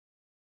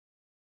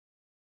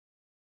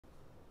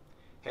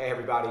Hey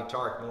everybody,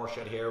 Tarek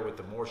Morshed here with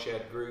the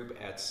Morshed Group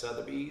at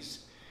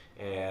Sotheby's,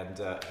 and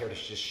here to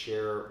just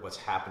share what's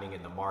happening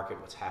in the market,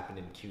 what's happened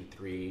in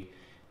Q3.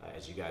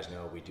 As you guys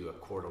know, we do a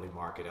quarterly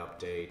market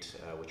update,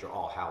 which are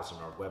all housed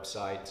on our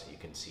website. You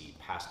can see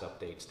past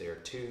updates there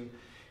too,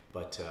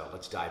 but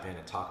let's dive in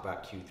and talk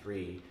about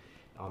Q3.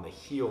 On the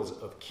heels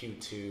of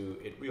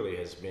Q2, it really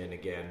has been,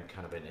 again,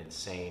 kind of an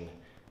insane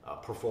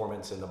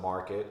performance in the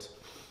market.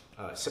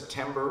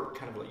 September,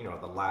 kind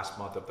of the last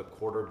month of the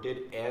quarter,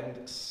 did end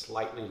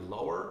slightly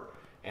lower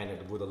and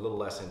with a little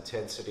less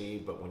intensity.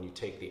 But when you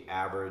take the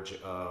average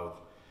of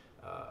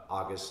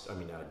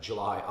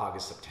July,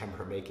 August,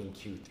 September, making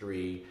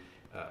Q3,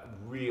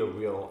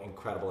 real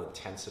incredible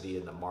intensity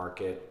in the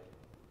market,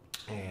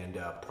 and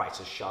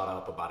prices shot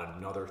up about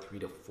another 3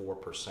 to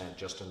 4%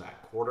 just in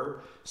that quarter,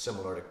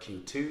 similar to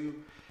Q2.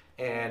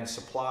 And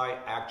supply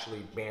actually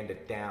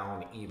banded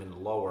down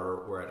even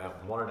lower. We're at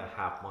a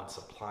 1.5 month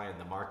supply in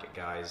the market,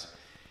 guys,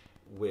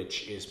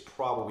 which is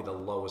probably the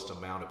lowest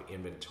amount of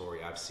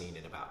inventory I've seen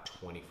in about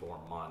 24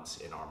 months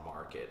in our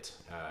market,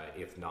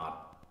 if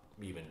not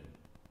even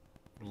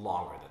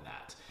longer than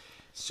that.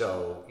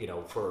 So,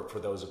 for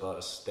those of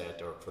us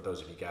that, or for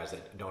those of you guys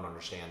that don't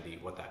understand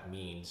what that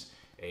means,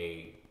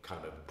 a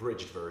kind of a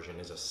bridged version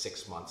is a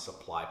 6-month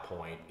supply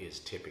point is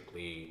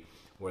typically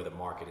where the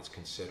market is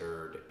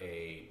considered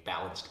a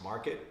balanced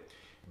market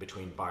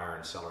between buyer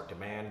and seller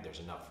demand. There's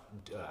enough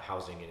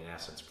housing in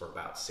essence for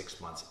about 6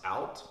 months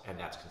out, and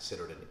that's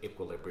considered an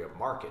equilibrium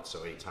market.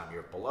 So anytime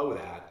you're below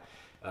that,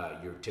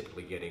 you're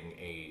typically getting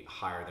a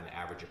higher than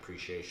average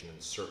appreciation, and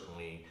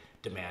certainly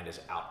demand is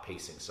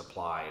outpacing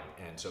supply.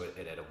 And so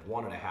at a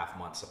 1.5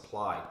 month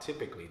supply,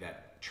 typically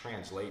that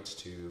translates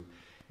to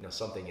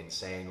something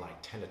insane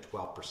like 10 to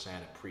 12%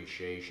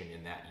 appreciation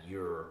in that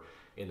year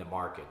in the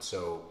market.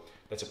 So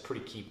that's a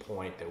pretty key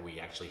point that we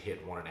actually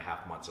hit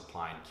 1.5 month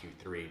supply in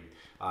Q3.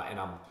 And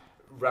I'm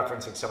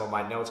referencing some of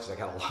my notes because I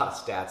got a lot of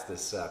stats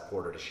this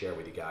quarter to share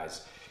with you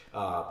guys.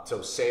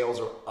 So sales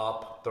are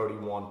up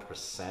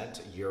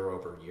 31% year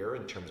over year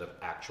in terms of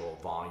actual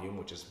volume,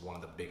 which is one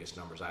of the biggest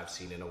numbers I've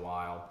seen in a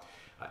while.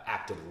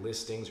 Active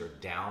listings are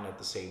down at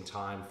the same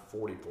time,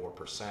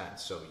 44%.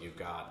 So you've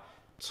got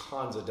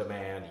tons of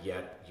demand,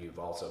 yet you've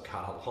also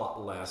got a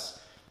lot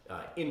less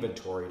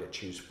inventory to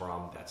choose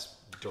from. That's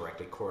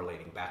directly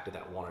correlating back to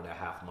that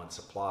 1.5 month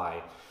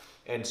supply.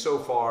 And so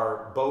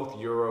far, both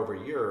year over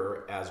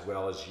year as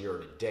well as year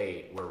to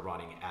date, we're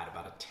running at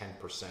about a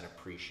 10%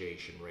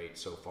 appreciation rate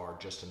so far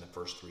just in the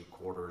first 3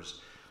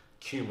 quarters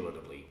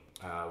cumulatively,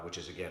 which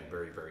is again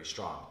very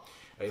strong.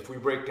 If we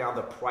break down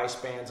the price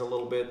bands a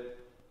little bit,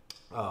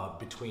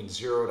 between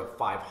 0 to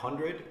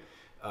 500,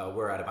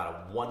 we're at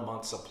about a 1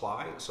 month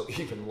supply, so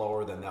even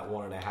lower than that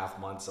 1.5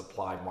 month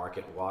supply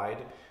market wide.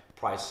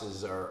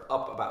 Prices are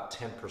up about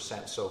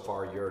 10% so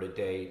far year to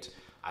date.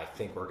 I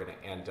think we're going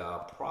to end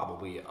up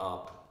probably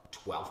up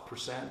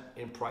 12%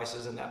 in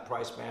prices in that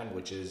price band,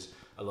 which is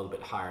a little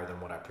bit higher than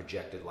what I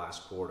projected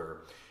last quarter.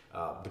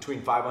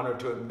 Between 500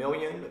 to a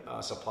million,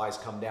 supplies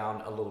come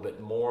down a little bit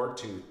more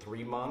to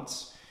 3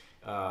 months,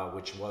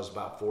 which was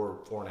about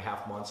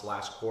 4.5 months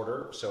last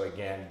quarter. So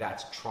again,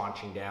 that's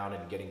tranching down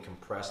and getting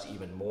compressed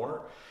even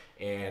more.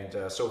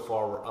 And so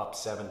far we're up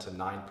 7 to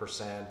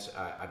 9%.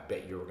 I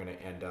bet you're going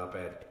to end up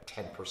at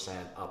 10%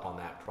 up on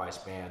that price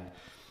band.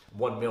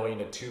 1 million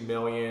to 2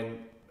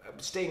 million,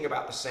 staying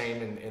about the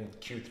same in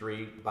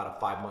Q3, about a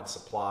 5 month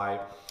supply.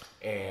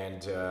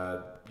 And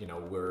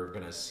we're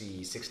going to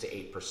see 6 to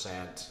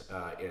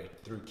 8%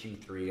 through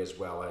Q3, as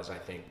well as I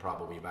think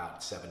probably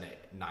about 7 to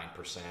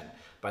 9%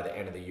 by the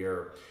end of the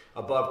year.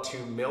 Above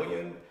 2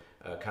 million,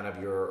 kind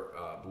of your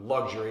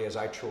luxury, as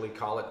I truly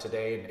call it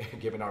today,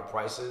 given our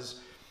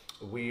prices.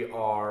 We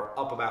are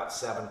up about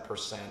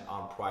 7%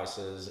 on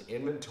prices.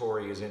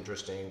 Inventory is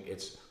interesting.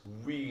 It's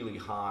really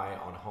high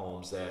on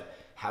homes that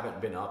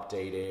haven't been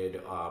updated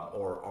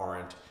or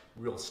aren't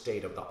real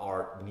state of the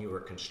art, newer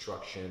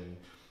construction.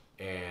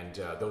 And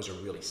those are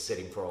really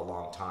sitting for a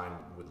long time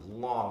with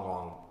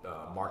long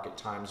market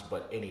times.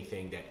 But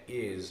anything that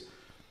is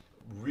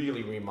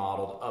really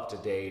remodeled, up to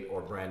date, or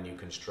brand new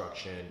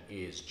construction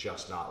is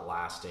just not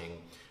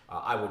lasting.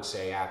 I would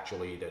say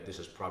actually that this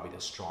is probably the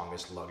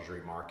strongest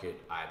luxury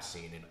market I've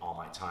seen in all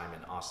my time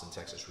in Austin,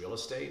 Texas real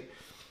estate,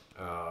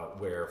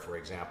 where, for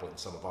example, in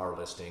some of our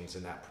listings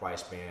in that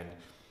price band,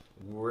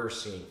 we're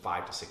seeing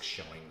 5 to 6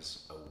 showings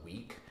a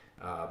week.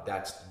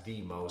 That's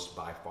the most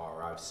by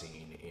far I've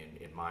seen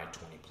in my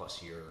 20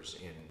 plus years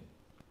in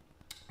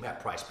that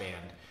price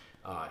band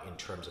in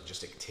terms of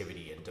just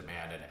activity and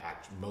demand, and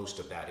most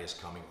of that is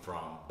coming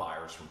from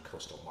buyers from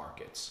coastal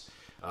markets.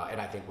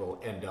 And I think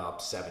we'll end up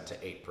 7 to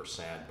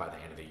 8% by the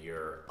end of the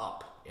year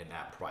up in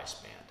that price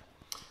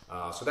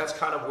band. So that's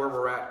kind of where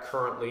we're at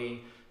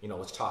currently.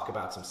 Let's talk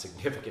about some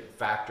significant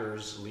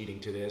factors leading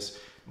to this.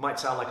 Might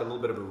sound like a little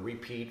bit of a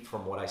repeat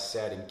from what I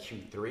said in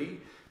Q3,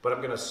 but I'm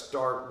going to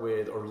start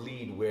with, or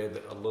lead with,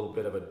 a little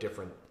bit of a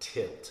different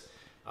tilt.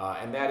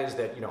 And that is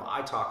that,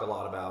 I talk a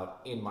lot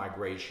about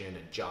in-migration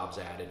and jobs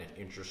added and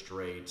interest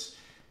rates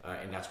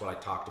and that's what I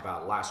talked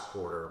about last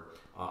quarter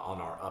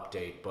on our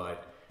update.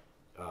 But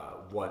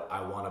what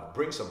I want to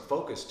bring some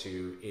focus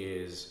to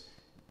is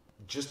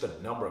just the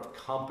number of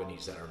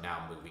companies that are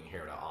now moving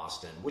here to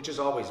Austin, which has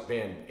always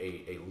been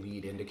a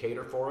lead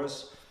indicator for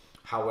us.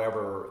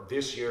 However,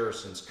 this year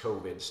since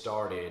COVID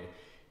started,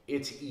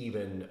 it's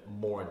even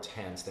more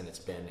intense than it's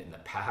been in the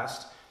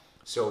past.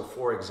 So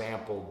for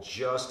example,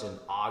 just in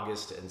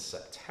August and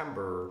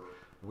September,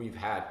 we've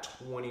had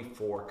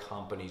 24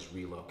 companies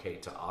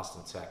relocate to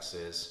Austin,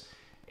 Texas,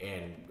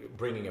 and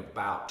bringing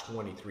about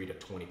 23 to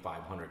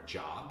 2,500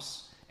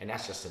 jobs. And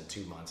that's just in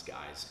 2 months,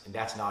 guys. And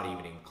that's not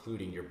even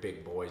including your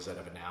big boys that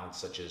have announced,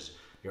 such as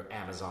your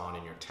Amazon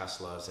and your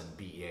Teslas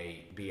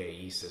and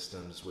BAE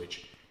systems,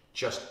 which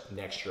just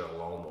next year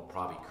alone will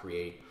probably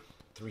create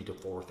 3,000 to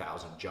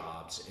 4,000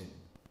 jobs in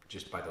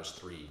just by those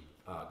three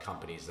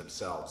companies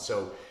themselves.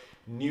 So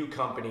new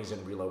companies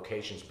and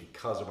relocations,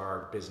 because of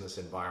our business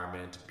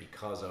environment,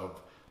 because of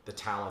the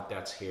talent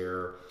that's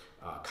here,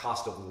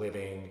 cost of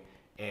living,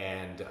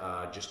 and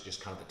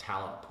just kind of the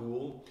talent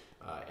pool,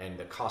 and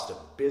the cost of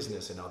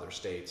business in other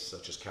states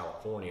such as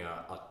California,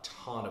 a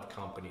ton of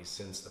companies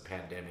since the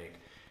pandemic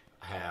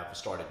have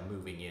started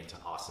moving into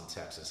Austin,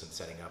 Texas, and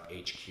setting up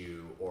HQ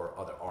or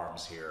other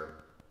arms here.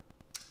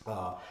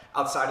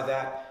 Outside of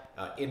that,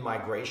 in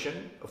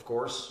migration, of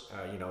course,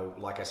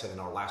 like I said in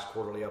our last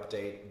quarterly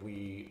update,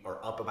 we are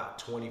up about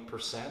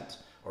 20%,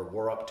 or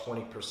we're up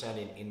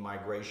 20% in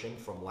migration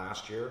from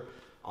last year,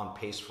 on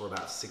pace for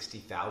about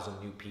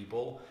 60,000 new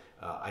people.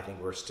 I think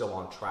we're still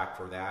on track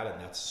for that,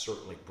 and that's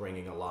certainly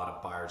bringing a lot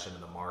of buyers into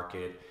the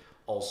market.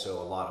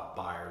 Also, a lot of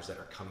buyers that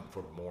are coming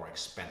from a more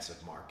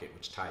expensive market,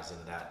 which ties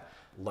into that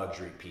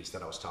luxury piece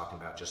that I was talking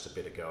about just a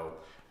bit ago.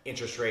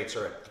 Interest rates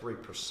are at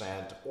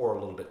 3% or a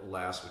little bit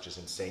less, which is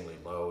insanely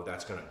low.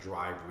 That's going to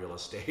drive real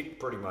estate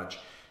pretty much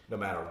no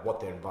matter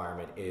what the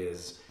environment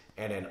is.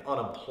 And then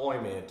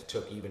unemployment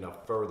took even a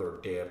further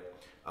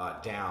dip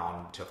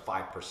down to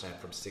 5%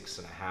 from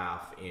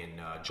 6.5%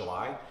 in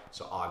July.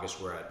 So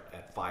August we're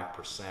at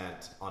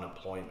 5%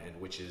 unemployment,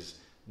 which is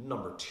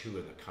number 2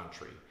 in the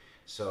country.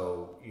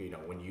 So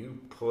when you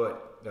put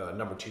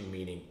number 2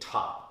 meaning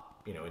top,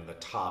 in the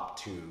top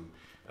 2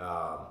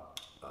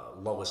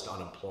 lowest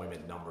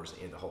unemployment numbers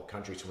in the whole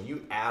country. So when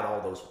you add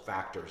all those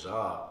factors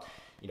up,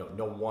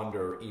 no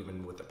wonder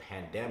even with the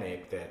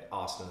pandemic that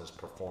Austin has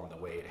performed the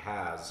way it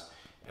has,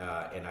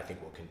 and I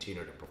think will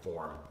continue to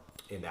perform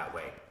in that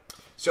way.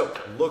 So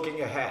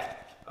looking ahead,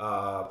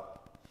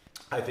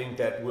 I think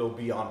that we'll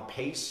be on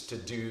pace to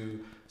do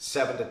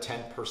 7 to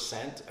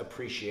 10%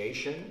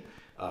 appreciation,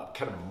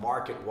 kind of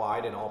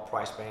market-wide in all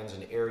price bands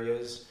and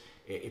areas.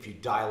 If you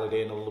dial it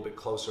in a little bit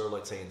closer,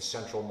 let's say in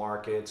central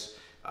markets,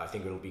 I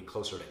think it'll be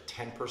closer to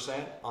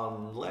 10%,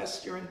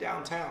 unless you're in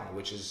downtown,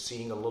 which is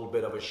seeing a little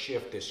bit of a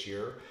shift this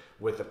year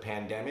with the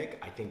pandemic.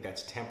 I think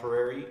that's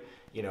temporary,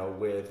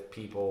 with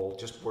people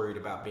just worried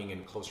about being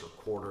in closer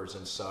quarters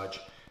and such.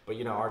 But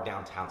our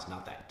downtown's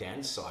not that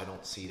dense, so I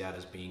don't see that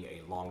as being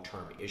a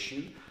long-term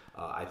issue.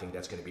 I think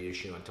that's going to be an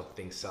issue until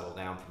things settle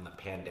down from the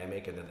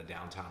pandemic, and then the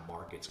downtown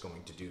market's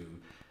going to do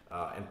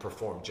and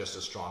perform just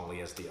as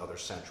strongly as the other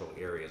central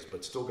areas,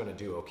 but still going to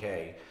do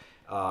okay.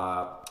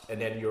 And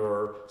then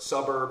your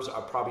suburbs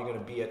are probably going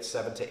to be at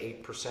 7 to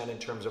 8% in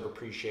terms of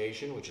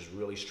appreciation, which is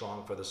really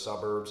strong for the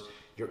suburbs.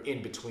 Your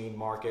in-between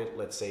market,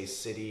 let's say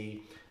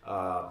city,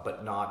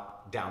 but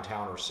not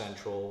downtown or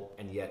central,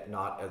 and yet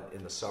not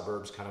in the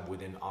suburbs, kind of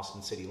within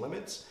Austin city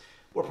limits,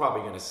 we're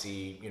probably going to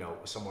see,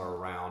 somewhere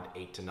around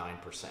 8 to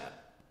 9%.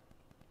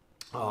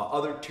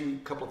 Other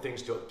couple of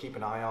things to keep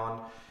an eye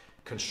on: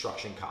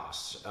 construction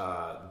costs.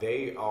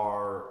 They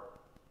are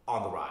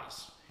on the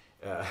rise,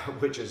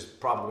 which is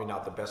probably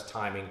not the best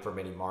timing for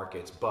many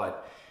markets,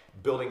 but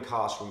building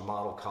costs,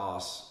 remodel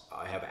costs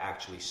have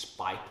actually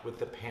spiked with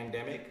the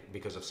pandemic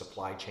because of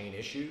supply chain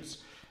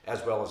issues,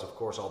 as well as, of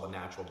course, all the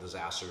natural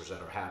disasters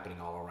that are happening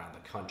all around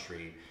the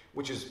country,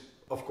 which is,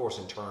 of course,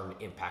 in turn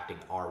impacting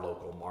our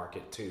local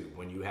market too.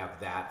 When you have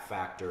that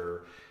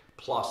factor,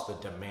 plus the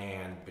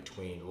demand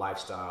between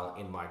lifestyle,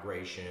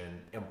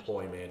 in-migration,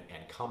 employment,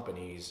 and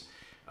companies,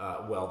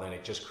 well, then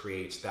it just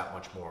creates that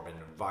much more of an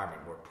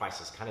environment where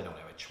prices kind of don't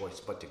have a choice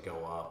but to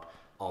go up,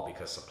 all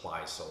because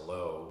supply is so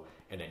low.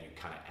 And then you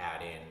kind of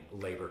add in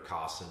labor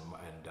costs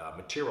and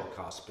material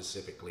costs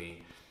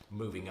specifically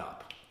moving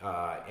up.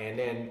 And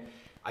then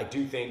I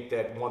do think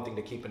that one thing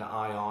to keep an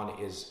eye on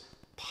is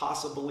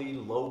possibly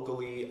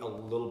locally a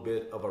little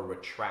bit of a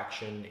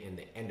retraction in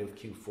the end of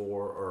Q4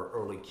 or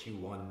early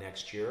Q1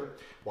 next year.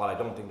 While I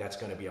don't think that's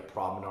going to be a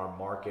problem in our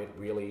market,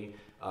 really,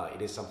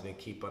 it is something to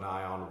keep an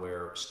eye on,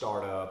 where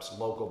startups,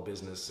 local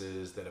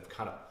businesses that have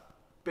kind of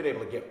been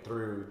able to get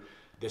through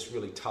this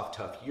really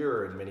tough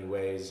year in many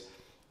ways,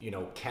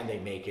 can they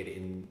make it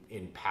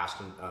in past,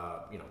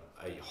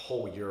 a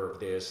whole year of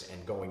this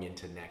and going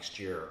into next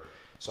year?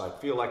 So I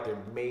feel like there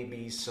may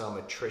be some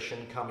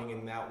attrition coming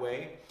in that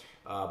way.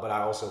 But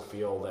I also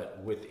feel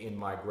that with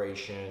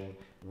in-migration,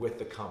 with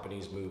the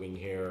companies moving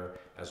here,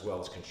 as well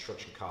as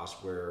construction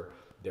costs where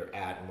they're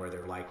at and where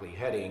they're likely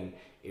heading,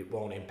 it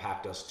won't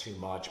impact us too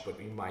much, but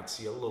we might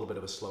see a little bit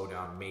of a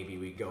slowdown. Maybe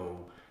we go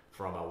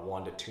from a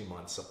 1 to 2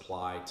 month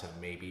supply to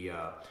maybe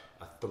a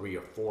 3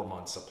 or 4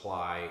 month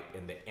supply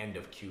in the end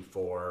of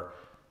Q4,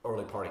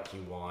 early part of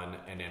Q1,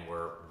 and then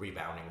we're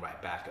rebounding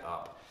right back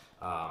up.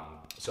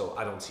 So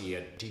I don't see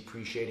a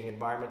depreciating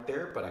environment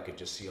there, but I could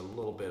just see a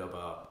little bit of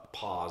a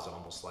pause,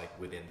 almost like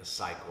within the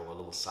cycle, a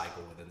little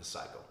cycle within the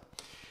cycle.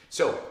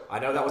 So I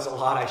know that was a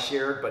lot I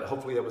shared, but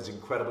hopefully that was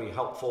incredibly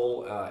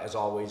helpful. As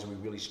always, we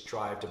really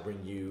strive to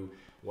bring you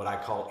what I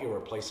call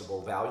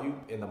irreplaceable value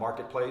in the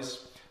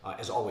marketplace.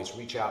 As always,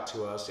 reach out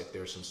to us if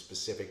there's some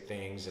specific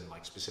things and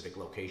like specific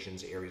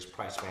locations, areas,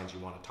 price bands you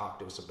want to talk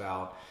to us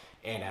about.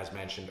 And as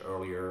mentioned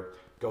earlier,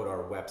 go to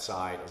our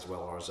website as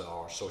well as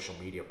our social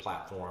media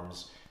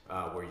platforms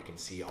where you can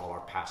see all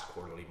our past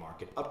quarterly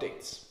market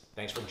updates.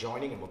 Thanks for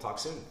joining, and we'll talk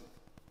soon.